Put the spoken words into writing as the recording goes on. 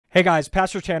Hey guys,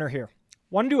 Pastor Tanner here.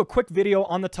 Want to do a quick video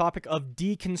on the topic of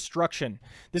deconstruction.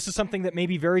 This is something that may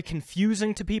be very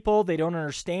confusing to people. They don't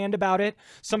understand about it.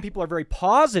 Some people are very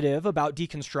positive about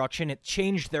deconstruction. It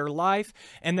changed their life.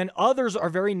 And then others are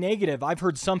very negative. I've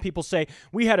heard some people say,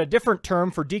 we had a different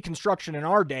term for deconstruction in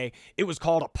our day. It was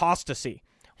called apostasy.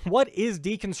 What is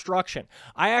deconstruction?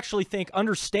 I actually think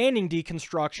understanding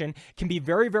deconstruction can be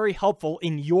very, very helpful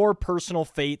in your personal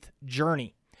faith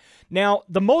journey. Now,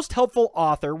 the most helpful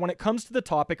author when it comes to the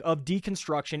topic of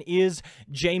deconstruction is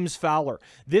James Fowler.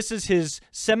 This is his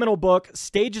seminal book,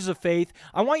 Stages of Faith.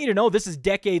 I want you to know this is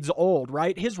decades old,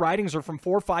 right? His writings are from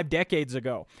 4 or 5 decades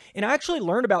ago. And I actually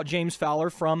learned about James Fowler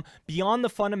from Beyond the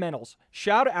Fundamentals.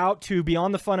 Shout out to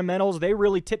Beyond the Fundamentals. They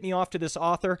really tipped me off to this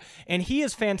author, and he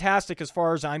is fantastic as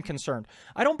far as I'm concerned.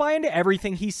 I don't buy into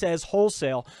everything he says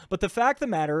wholesale, but the fact of the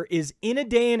matter is, in a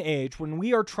day and age when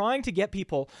we are trying to get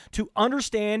people to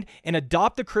understand and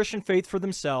adopt the Christian faith for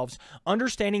themselves,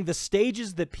 understanding the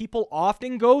stages that people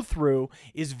often go through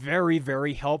is very,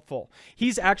 very helpful.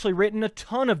 He's actually written a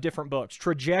ton of different books,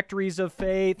 Trajectories of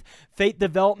Faith, Faith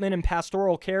Development and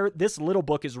Pastoral Care. This little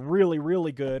book is really,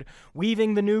 really good.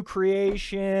 Weaving the New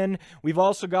Creation. We've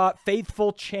also got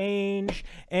Faithful Change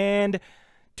and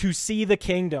To See the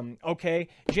Kingdom, okay?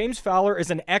 James Fowler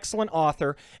is an excellent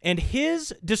author, and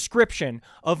his description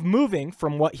of moving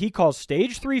from what he calls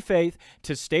stage 3 faith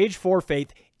to stage 4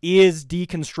 faith is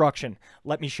deconstruction.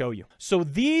 Let me show you. So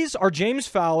these are James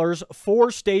Fowler's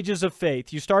 4 stages of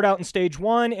faith. You start out in stage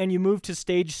 1 and you move to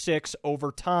stage 6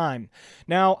 over time.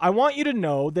 Now, I want you to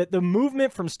know that the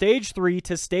movement from stage 3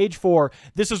 to stage 4,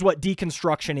 this is what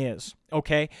deconstruction is.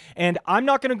 Okay, and I'm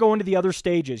not going to go into the other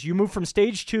stages. You move from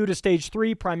stage 2 to stage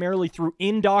 3 primarily through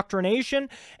indoctrination,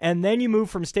 and then you move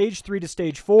from stage 3 to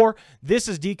stage 4. This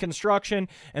is deconstruction,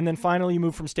 and then finally you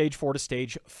move from stage 4 to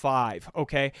stage 5.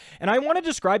 Okay, and I want to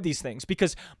describe these things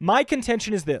because my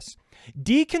contention is this: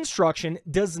 deconstruction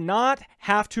does not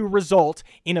have to result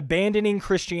in abandoning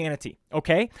Christianity.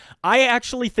 Okay, I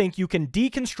actually think you can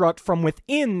deconstruct from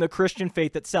within the Christian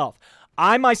faith itself.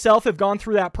 I myself have gone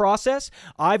through that process.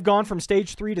 I've gone from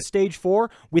stage 3 to stage 4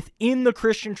 within the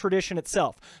Christian tradition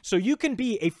itself. So you can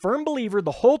be a firm believer the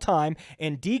whole time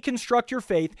and deconstruct your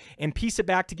faith and piece it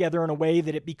back together in a way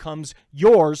that it becomes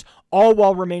yours, all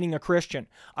while remaining a Christian.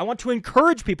 I want to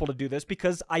encourage people to do this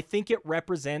because I think it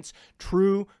represents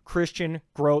true Christian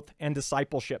growth and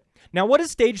discipleship. Now, what is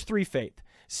stage 3 faith?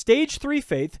 Stage 3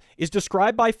 faith is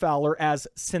described by Fowler as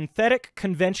synthetic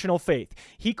conventional faith.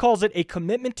 He calls it a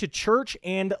commitment to church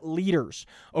and leaders,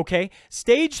 okay?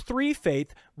 Stage 3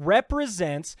 faith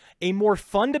represents a more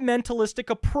fundamentalistic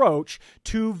approach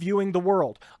to viewing the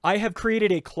world. I have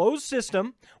created a closed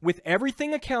system with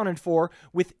everything accounted for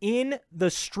within the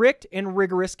strict and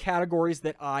rigorous categories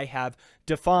that I have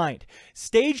defined.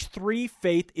 Stage 3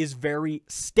 faith is very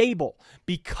stable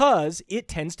because it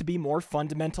tends to be more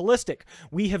fundamentalistic.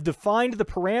 We have defined the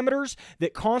parameters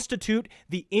that constitute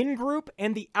the in-group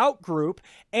and the out-group,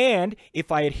 and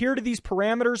if I adhere to these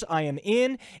parameters, I am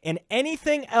in, and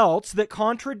anything else that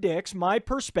contradicts my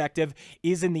perspective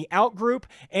is in the out-group,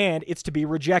 and it's to be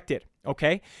rejected.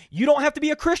 Okay? You don't have to be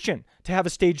a Christian to have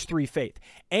a stage 3 faith.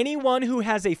 Anyone who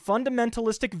has a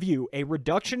fundamentalistic view, a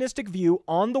reductionistic view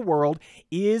on the world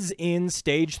is in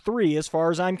stage 3 as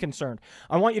far as I'm concerned.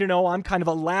 I want you to know I'm kind of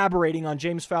elaborating on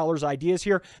James Fowler's ideas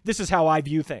here. This is how I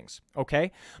view things,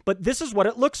 okay? But this is what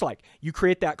it looks like. You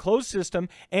create that closed system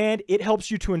and it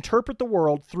helps you to interpret the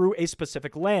world through a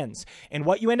specific lens. And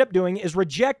what you end up doing is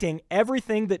rejecting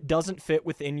everything that doesn't fit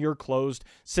within your closed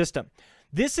system.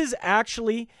 This is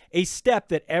actually a step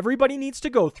that everybody needs to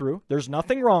go through. There's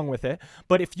nothing wrong with it.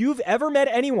 But if you've ever met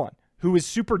anyone who is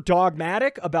super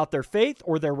dogmatic about their faith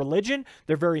or their religion,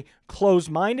 they're very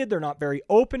closed-minded, they're not very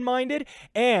open-minded,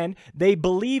 and they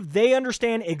believe they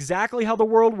understand exactly how the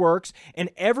world works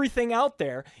and everything out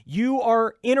there, you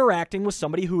are interacting with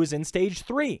somebody who is in stage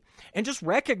 3. And just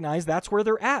recognize that's where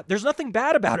they're at. There's nothing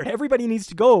bad about it. Everybody needs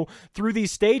to go through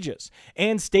these stages.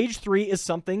 And stage 3 is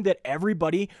something that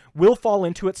everybody will fall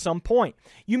into at some point.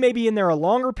 You may be in there a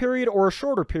longer period or a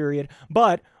shorter period,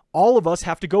 but all of us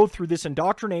have to go through this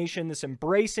indoctrination, this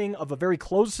embracing of a very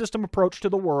closed system approach to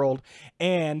the world,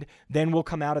 and then we'll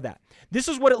come out of that. This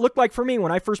is what it looked like for me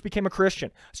when I first became a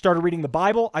Christian. Started reading the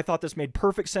Bible. I thought this made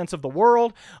perfect sense of the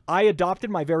world. I adopted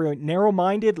my very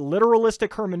narrow-minded, literalistic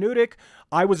hermeneutic.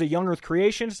 I was a young earth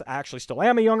creationist. I actually still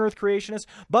am a young earth creationist,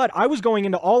 but I was going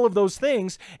into all of those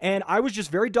things, and I was just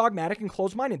very dogmatic and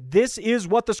closed-minded. This is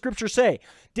what the scriptures say.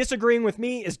 Disagreeing with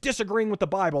me is disagreeing with the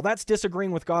Bible. That's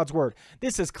disagreeing with God's word.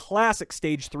 This is classic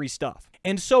stage 3 stuff.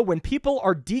 And so when people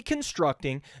are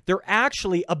deconstructing, they're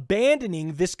actually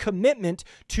abandoning this commitment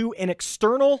to an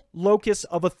external locus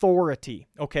of authority,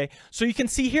 okay? So you can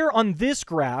see here on this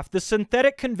graph, the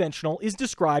synthetic conventional is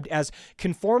described as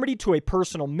conformity to a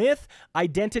personal myth,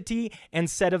 identity, and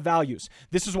set of values.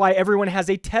 This is why everyone has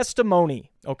a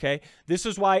testimony, okay? This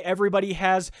is why everybody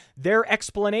has their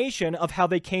explanation of how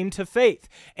they came to faith,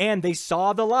 and they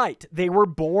saw the light. They were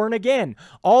born again.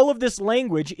 All of this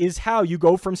language is how you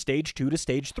go from stage 2 to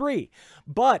stage 3.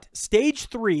 But stage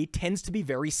 3 tends to be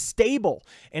very stable,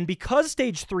 and because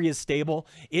stage 3 is stable,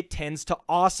 it tends to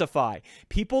ossify.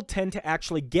 People tend to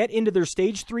actually get into their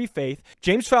stage 3 faith.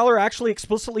 James Fowler actually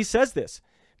explicitly says this.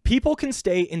 People can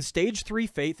stay in stage 3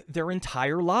 faith their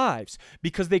entire lives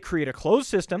because they create a closed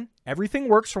system, everything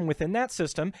works from within that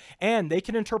system, and they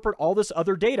can interpret all this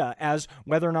other data as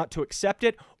whether or not to accept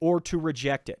it or to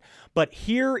reject it. But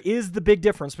here is the big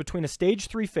difference between a stage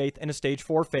 3 faith and a stage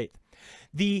 4 faith.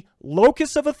 The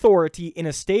locus of authority in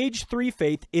a stage 3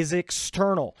 faith is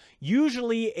external,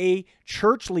 usually a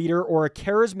church leader or a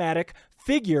charismatic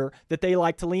figure that they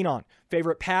like to lean on.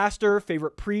 Favorite pastor,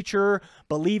 favorite preacher,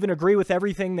 believe and agree with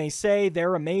everything they say.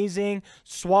 They're amazing,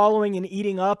 swallowing and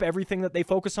eating up everything that they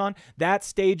focus on. That's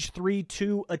stage 3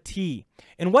 to a T.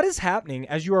 And what is happening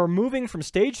as you are moving from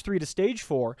stage 3 to stage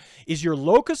 4 is your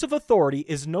locus of authority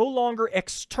is no longer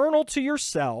external to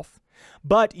yourself,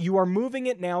 but you are moving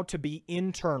it now to be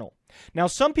internal. Now,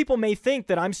 some people may think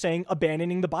that I'm saying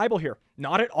abandoning the Bible here.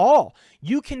 Not at all.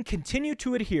 You can continue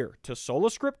to adhere to sola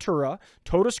scriptura,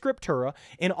 tota scriptura,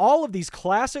 and all of these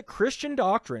classic Christian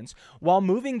doctrines while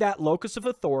moving that locus of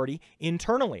authority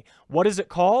internally. What is it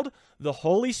called? The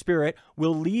Holy Spirit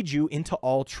will lead you into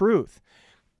all truth.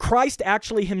 Christ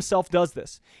actually himself does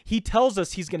this. He tells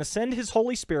us he's going to send his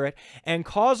Holy Spirit and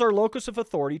cause our locus of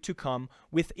authority to come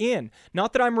within.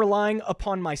 Not that I'm relying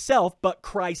upon myself, but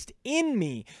Christ in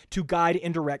me to guide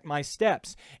and direct my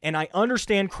steps. And I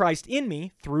understand Christ in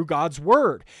me through God's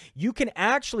word. You can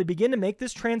actually begin to make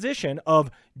this transition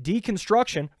of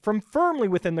deconstruction from firmly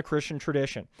within the Christian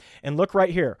tradition. And look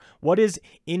right here. What is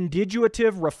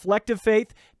individuative reflective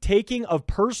faith? Taking of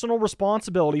personal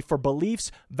responsibility for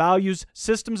beliefs, values,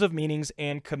 systems of meanings,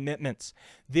 and commitments.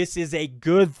 This is a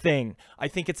good thing. I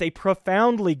think it's a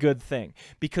profoundly good thing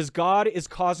because God is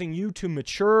causing you to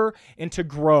mature and to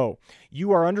grow.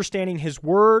 You are understanding his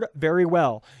word very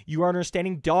well. You are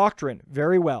understanding doctrine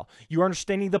very well. You are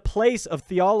understanding the place of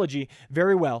theology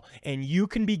very well. And you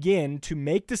can begin to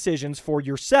make decisions for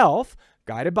yourself,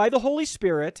 guided by the Holy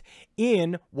Spirit,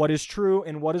 in what is true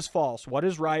and what is false, what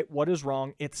is right, what is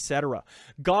wrong, etc.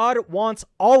 God wants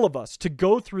all of us to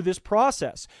go through this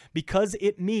process because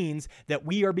it means that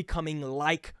we are becoming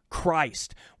like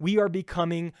Christ. We are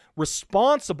becoming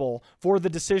responsible for the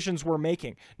decisions we're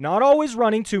making. Not always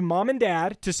running to mom and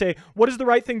dad to say, what is the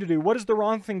right thing to do? What is the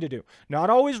wrong thing to do? Not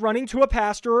always running to a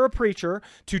pastor or a preacher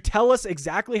to tell us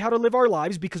exactly how to live our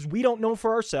lives because we don't know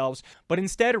for ourselves, but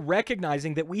instead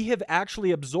recognizing that we have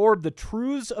actually absorbed the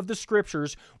truths of the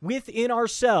scriptures within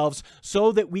ourselves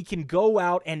so that we can go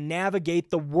out and navigate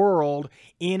the world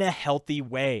in a healthy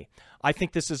way. I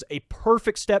think this is a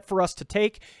perfect step for us to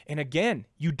take. And again,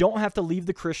 you don't have to leave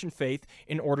the Christian faith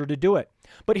in order to do it.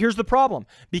 But here's the problem.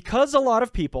 Because a lot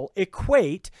of people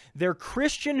equate their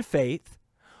Christian faith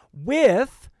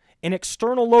with an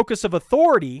external locus of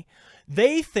authority,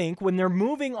 they think when they're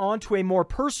moving on to a more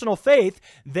personal faith,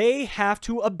 they have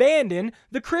to abandon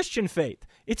the Christian faith.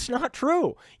 It's not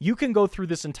true. You can go through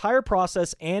this entire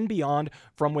process and beyond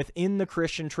from within the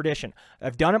Christian tradition.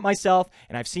 I've done it myself,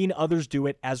 and I've seen others do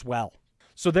it as well.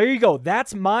 So there you go.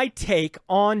 That's my take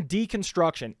on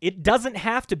deconstruction. It doesn't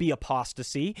have to be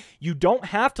apostasy. You don't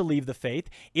have to leave the faith.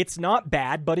 It's not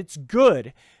bad, but it's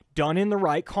good, done in the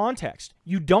right context.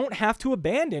 You don't have to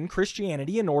abandon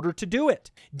Christianity in order to do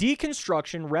it.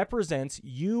 Deconstruction represents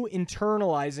you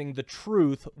internalizing the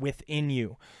truth within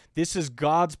you. This is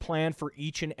God's plan for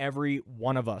each and every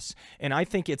one of us. And I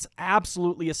think it's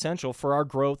absolutely essential for our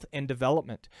growth and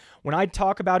development. When I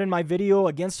talk about in my video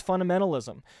against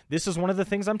fundamentalism, this is one of the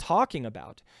things I'm talking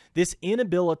about. This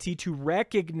inability to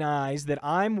recognize that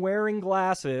I'm wearing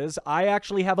glasses. I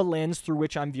actually have a lens through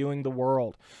which I'm viewing the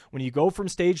world. When you go from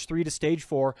stage 3 to stage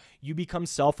 4, you become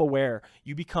self-aware.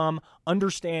 You become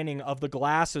understanding of the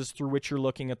glasses through which you're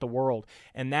looking at the world.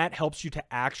 And that helps you to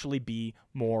actually be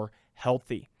more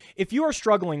healthy. If you are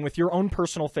struggling with your own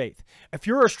personal faith, if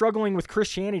you are struggling with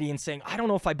Christianity and saying, I don't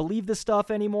know if I believe this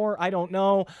stuff anymore, I don't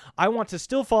know, I want to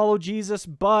still follow Jesus,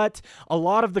 but a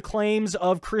lot of the claims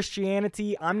of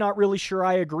Christianity, I'm not really sure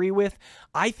I agree with,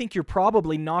 I think you're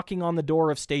probably knocking on the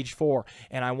door of stage 4.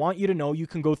 And I want you to know you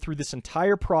can go through this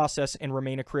entire process and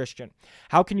remain a Christian.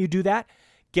 How can you do that?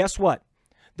 Guess what?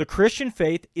 The Christian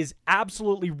faith is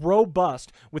absolutely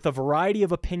robust with a variety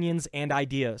of opinions and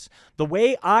ideas. The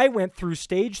way I went through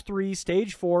stage 3,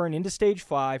 stage 4, and into stage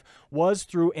 5 was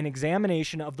through an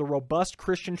examination of the robust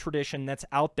Christian tradition that's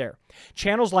out there.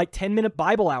 Channels like 10-Minute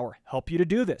Bible Hour help you to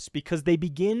do this because they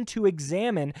begin to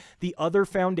examine the other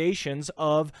foundations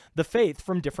of the faith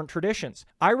from different traditions.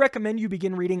 I recommend you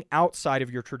begin reading outside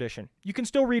of your tradition. You can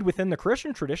still read within the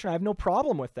Christian tradition. I have no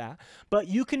problem with that, but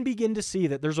you can begin to see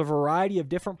that there's a variety of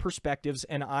different perspectives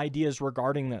and ideas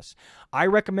regarding this. I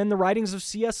recommend the writings of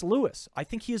C.S. Lewis. I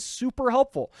think he is super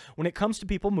helpful when it comes to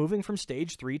people moving from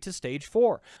stage 3 to stage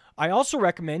 4. I also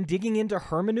recommend digging into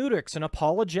hermeneutics and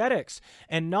apologetics,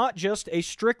 and not just a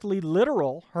strictly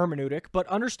literal hermeneutic, but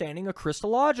understanding a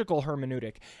Christological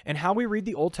hermeneutic and how we read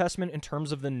the Old Testament in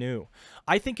terms of the New.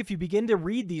 I think if you begin to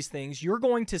read these things, you're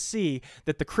going to see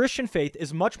that the Christian faith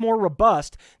is much more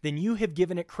robust than you have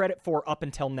given it credit for up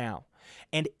until now.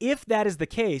 And if that is the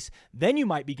case, then you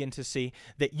might begin to see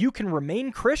that you can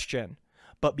remain Christian,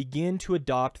 but begin to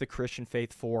adopt the Christian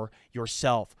faith for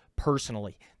yourself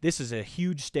personally. This is a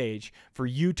huge stage for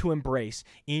you to embrace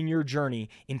in your journey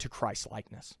into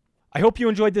Christ-likeness. I hope you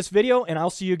enjoyed this video, and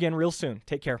I'll see you again real soon.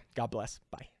 Take care. God bless.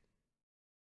 Bye.